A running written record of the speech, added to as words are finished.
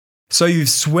So you've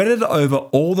sweated over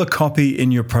all the copy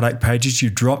in your product pages, you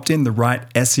dropped in the right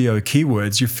SEO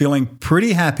keywords, you're feeling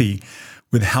pretty happy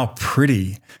with how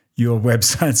pretty your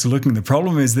website's looking. The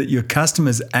problem is that your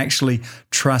customers actually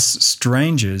trust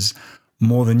strangers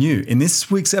more than you. In this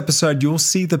week's episode, you'll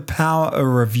see the power of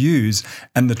reviews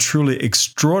and the truly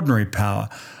extraordinary power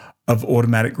of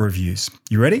automatic reviews.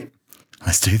 You ready?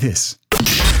 Let's do this.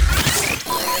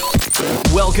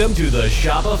 Welcome to the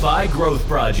Shopify Growth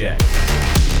Project.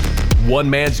 One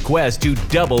man's quest to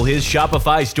double his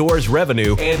Shopify store's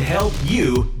revenue and help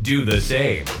you do the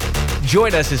same.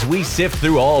 Join us as we sift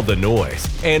through all the noise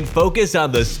and focus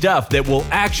on the stuff that will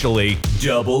actually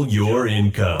double your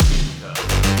income.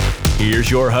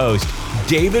 Here's your host,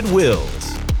 David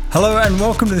Wills. Hello and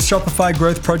welcome to the Shopify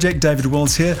Growth Project. David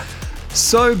Wills here.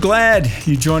 So glad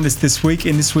you joined us this week.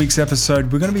 In this week's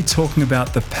episode, we're going to be talking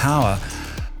about the power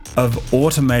of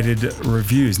automated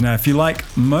reviews. Now, if you like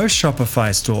most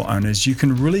Shopify store owners, you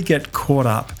can really get caught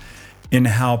up in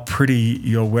how pretty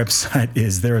your website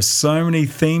is. There are so many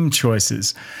theme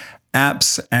choices,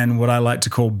 apps, and what I like to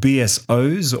call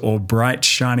BSOs, or bright,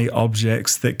 shiny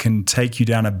objects that can take you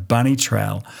down a bunny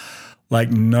trail like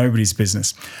nobody's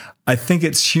business. I think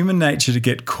it's human nature to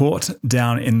get caught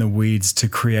down in the weeds to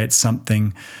create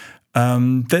something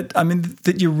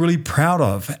that you're really proud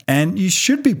of. And you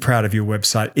should be proud of your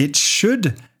website. It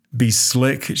should be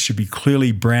slick. It should be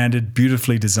clearly branded,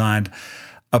 beautifully designed,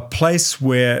 a place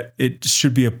where it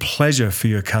should be a pleasure for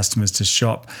your customers to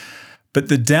shop. But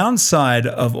the downside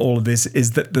of all of this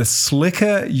is that the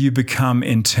slicker you become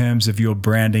in terms of your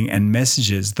branding and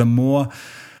messages, the more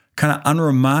kind of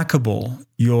unremarkable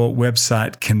your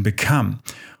website can become.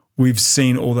 We've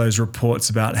seen all those reports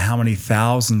about how many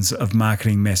thousands of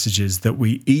marketing messages that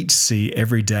we each see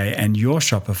every day, and your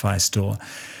Shopify store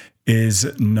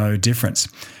is no difference.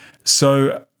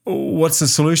 So what's the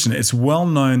solution? It's well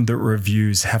known that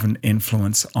reviews have an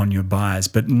influence on your buyers,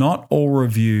 but not all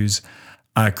reviews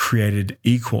are created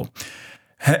equal.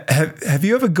 Have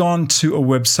you ever gone to a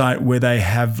website where they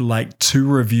have like 2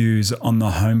 reviews on the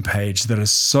homepage that are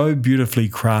so beautifully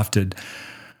crafted,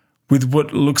 with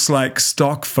what looks like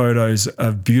stock photos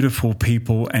of beautiful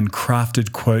people and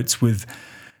crafted quotes with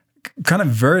kind of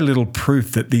very little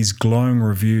proof that these glowing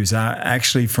reviews are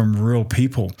actually from real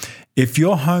people? If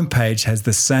your homepage has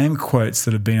the same quotes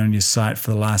that have been on your site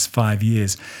for the last 5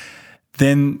 years,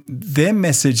 then their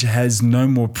message has no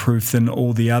more proof than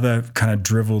all the other kind of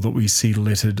drivel that we see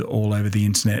littered all over the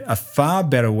internet. A far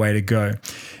better way to go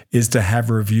is to have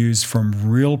reviews from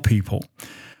real people,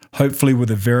 hopefully with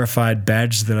a verified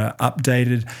badge that are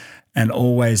updated and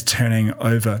always turning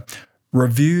over.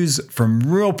 Reviews from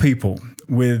real people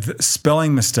with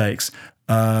spelling mistakes,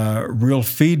 real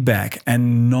feedback,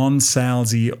 and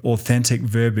non-salesy, authentic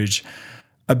verbiage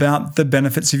about the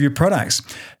benefits of your products.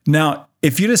 Now,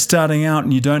 if you're just starting out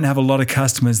and you don't have a lot of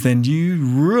customers, then you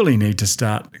really need to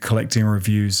start collecting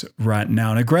reviews right now.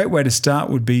 And a great way to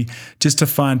start would be just to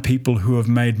find people who have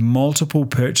made multiple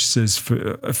purchases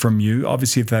from you.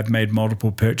 Obviously, if they've made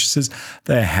multiple purchases,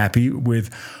 they're happy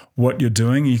with what you're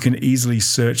doing. You can easily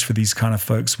search for these kind of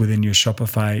folks within your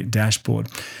Shopify dashboard.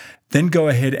 Then go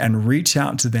ahead and reach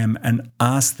out to them and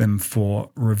ask them for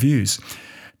reviews.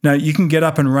 Now, you can get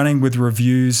up and running with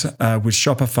reviews with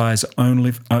Shopify's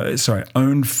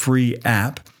own free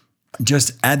app.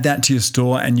 Just add that to your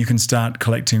store and you can start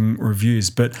collecting reviews.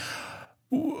 But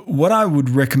what I would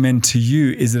recommend to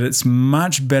you is that it's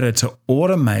much better to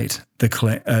automate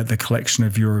the collection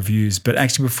of your reviews. But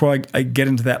actually, before I get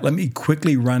into that, let me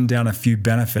quickly run down a few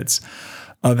benefits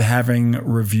of having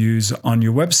reviews on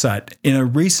your website. In a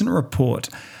recent report,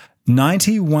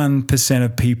 91%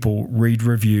 of people read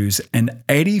reviews and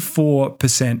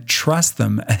 84% trust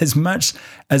them as much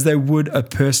as they would a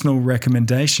personal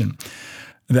recommendation.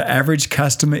 The average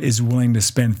customer is willing to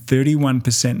spend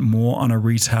 31% more on a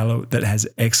retailer that has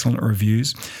excellent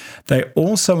reviews. They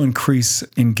also increase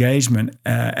engagement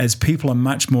as people are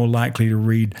much more likely to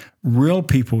read real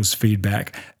people's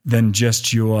feedback than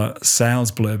just your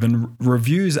sales blurb. And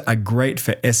reviews are great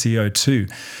for SEO too.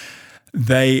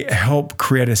 They help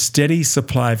create a steady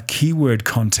supply of keyword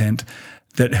content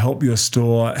that help your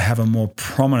store have a more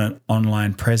prominent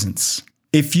online presence.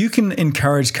 If you can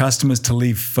encourage customers to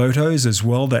leave photos as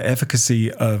well, the efficacy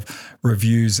of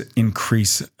reviews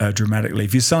increase dramatically.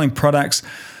 If you're selling products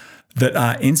that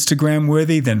are Instagram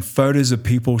worthy, then photos of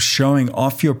people showing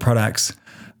off your products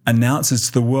announces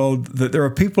to the world that there are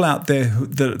people out there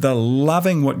that are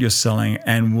loving what you're selling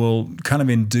and will kind of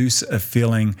induce a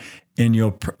feeling in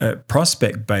your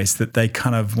prospect base that they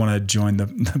kind of want to join the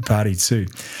party too.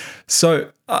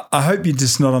 So I hope you're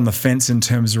just not on the fence in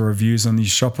terms of reviews on your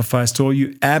Shopify store.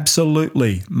 You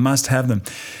absolutely must have them.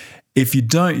 If you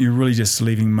don't, you're really just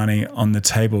leaving money on the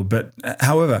table. But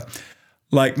however,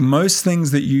 like most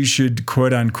things that you should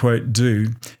quote unquote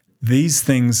do, these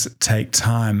things take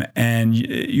time, and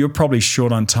you're probably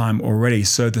short on time already.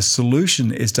 So the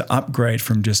solution is to upgrade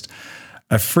from just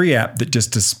a free app that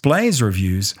just displays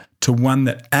reviews to one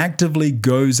that actively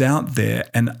goes out there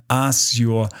and asks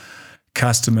your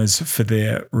customers for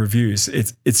their reviews.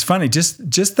 It's funny, just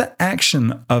the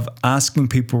action of asking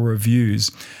people reviews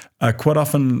quite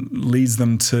often leads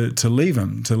them to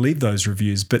leave those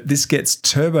reviews. But this gets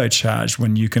turbocharged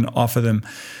when you can offer them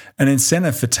an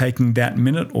incentive for taking that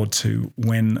minute or two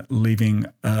when leaving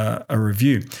a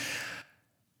review.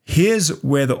 Here's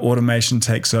where the automation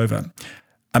takes over.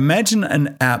 Imagine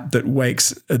an app that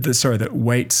waits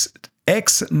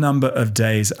X number of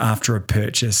days after a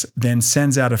purchase, then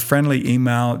sends out a friendly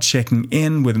email checking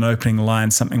in with an opening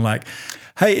line, something like,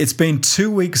 "Hey, it's been 2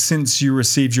 weeks since you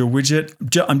received your widget.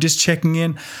 I'm just checking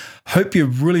in. Hope you're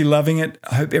really loving it.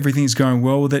 Hope everything's going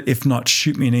well with it. If not,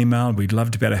 shoot me an email. We'd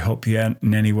love to be able to help you out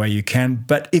in any way you can.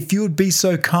 But if you would be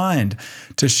so kind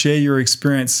to share your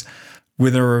experience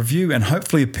with a review and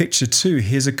hopefully a picture too,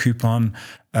 here's a coupon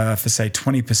for say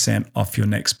 20% off your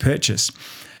next purchase."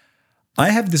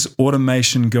 I have this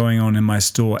automation going on in my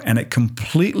store, and it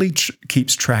completely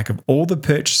keeps track of all the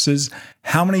purchases,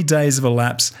 how many days have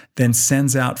elapsed, then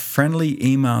sends out friendly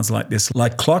emails like this,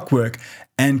 like clockwork,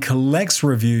 and collects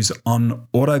reviews on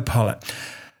autopilot.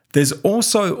 There's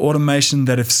also automation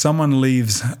that if someone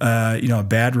leaves a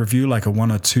bad review, like a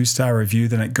 1 or 2 star review,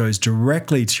 then it goes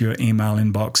directly to your email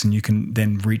inbox, and you can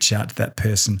then reach out to that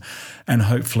person and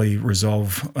hopefully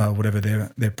resolve whatever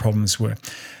their problems were.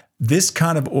 This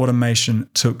kind of automation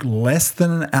took less than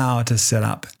an hour to set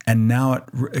up, and now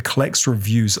it collects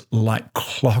reviews like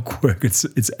clockwork. It's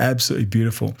absolutely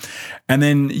beautiful. And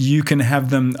then you can have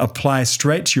them apply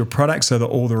straight to your product so that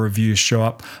all the reviews show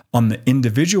up on the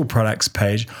individual products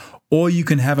page, or you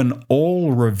can have an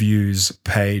all reviews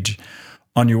page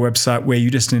on your website where you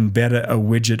just embed a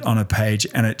widget on a page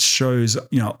and it shows,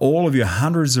 all of your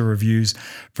hundreds of reviews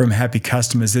from happy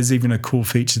customers. There's even a cool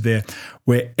feature there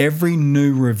where every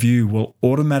new review will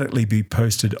automatically be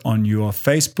posted on your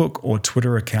Facebook or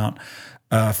Twitter account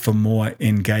for more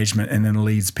engagement, and then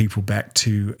leads people back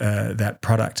to that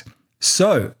product.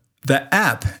 So the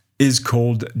app is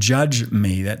called Judge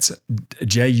Me. That's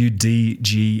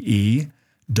JUDGE.me,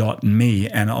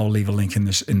 and I'll leave a link in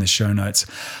the show notes.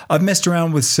 I've messed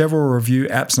around with several review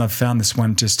apps, and I've found this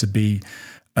one just to be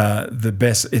the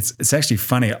best. It's actually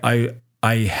funny.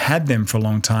 I had them for a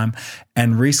long time,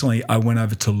 and recently I went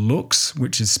over to Loox,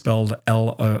 which is spelled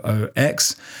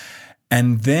Loox,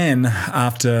 and then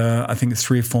after I think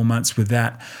 3 or 4 months with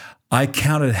that, I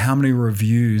counted how many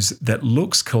reviews that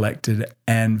Loox collected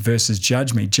and versus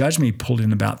Judge Me. Judge Me pulled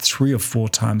in about 3 or 4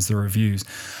 times the reviews.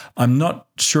 I'm not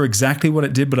sure exactly what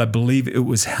it did, but I believe it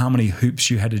was how many hoops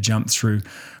you had to jump through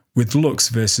with Loox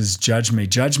versus Judge Me.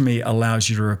 Judge Me allows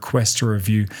you to request a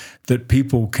review that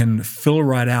people can fill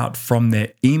right out from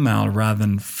their email rather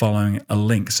than following a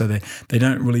link. So they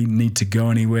don't really need to go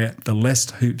anywhere. The less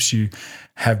hoops you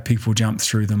have people jump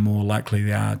through, the more likely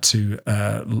they are to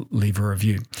leave a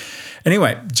review.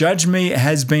 Anyway, Judge Me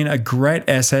has been a great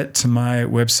asset to my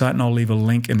website, and I'll leave a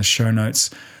link in the show notes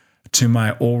to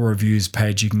my all reviews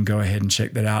page. You can go ahead and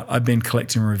check that out. I've been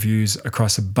collecting reviews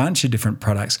across a bunch of different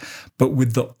products, but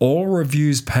with the all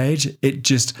reviews page, it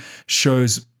just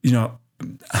shows,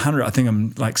 100, I think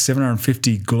I'm like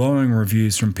 750 glowing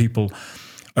reviews from people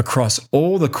across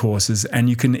all the courses, and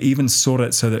you can even sort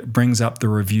it so that it brings up the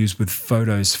reviews with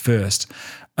photos first.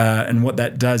 And what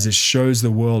that does is shows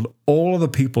the world all of the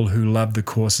people who love the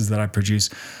courses that I produce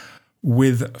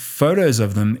with photos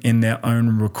of them in their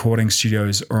own recording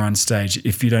studios or on stage.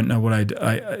 If you don't know what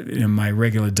my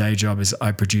regular day job is,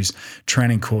 I produce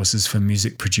training courses for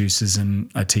music producers,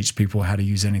 and I teach people how to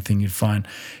use anything you'd find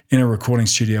in a recording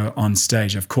studio on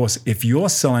stage. Of course, if you're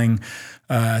selling,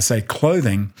 say,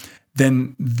 clothing,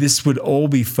 then this would all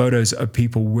be photos of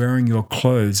people wearing your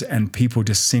clothes, and people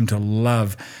just seem to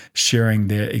love sharing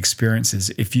their experiences.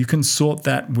 If you can sort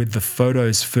that with the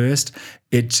photos first,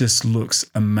 it just looks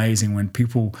amazing when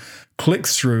people click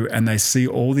through and they see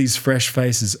all these fresh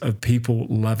faces of people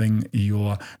loving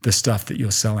the stuff that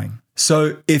you're selling.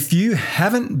 So if you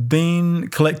haven't been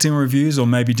collecting reviews, or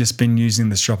maybe just been using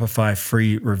the Shopify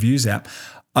free reviews app,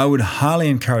 I would highly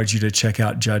encourage you to check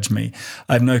out Judge Me.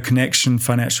 I have no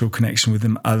financial connection with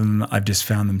them, other than I've just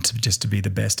found them to be the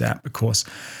best app. Of course,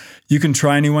 you can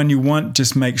try anyone you want.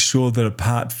 Just make sure that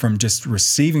apart from just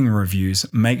receiving reviews,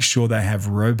 make sure they have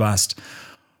robust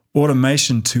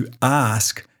automation to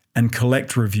ask and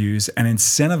collect reviews and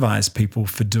incentivize people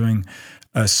for doing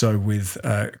so with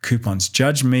coupons.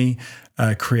 Judge Me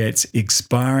creates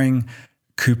expiring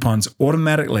coupons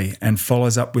automatically and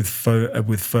follows up with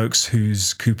folks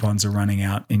whose coupons are running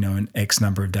out, in X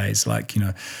number of days. Like,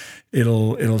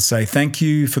 it'll say, thank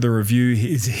you for the review.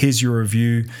 Here's your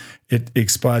review. It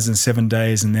expires in 7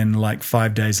 days. And then like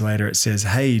 5 days later, it says,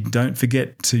 hey, don't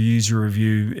forget to use your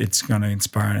review. It's going to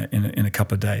expire in a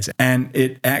couple of days. And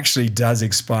it actually does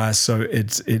expire. So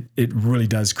it really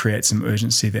does create some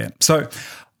urgency there. So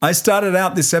I started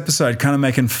out this episode kind of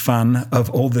making fun of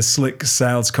all the slick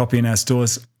sales copy in our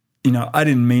stores. I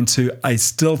didn't mean to. I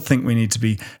still think we need to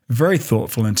be very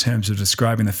thoughtful in terms of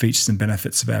describing the features and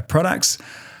benefits of our products.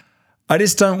 I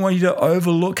just don't want you to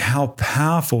overlook how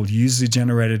powerful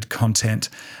user-generated content,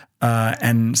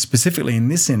 and specifically in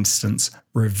this instance,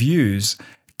 reviews,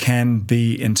 can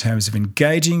be in terms of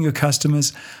engaging your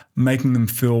customers, making them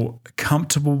feel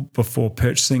comfortable before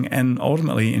purchasing, and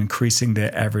ultimately increasing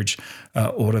their average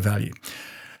order value.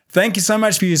 Thank you so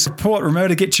much for your support. Remember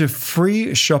to get your free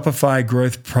Shopify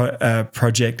Growth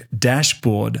Project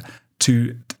dashboard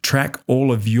to track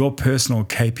all of your personal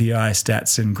KPI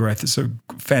stats and growth. It's a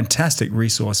fantastic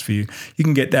resource for you. You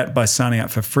can get that by signing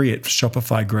up for free at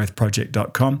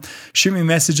shopifygrowthproject.com. Shoot me a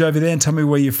message over there and tell me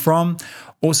where you're from.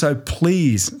 Also,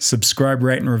 please subscribe,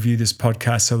 rate, and review this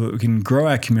podcast so that we can grow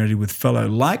our community with fellow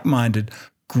like-minded,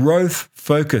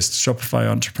 growth-focused Shopify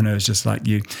entrepreneurs just like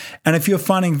you. And if you're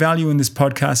finding value in this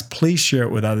podcast, please share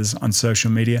it with others on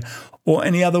social media or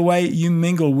any other way you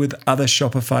mingle with other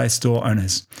Shopify store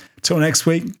owners. Till next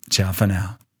week, ciao for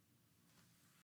now.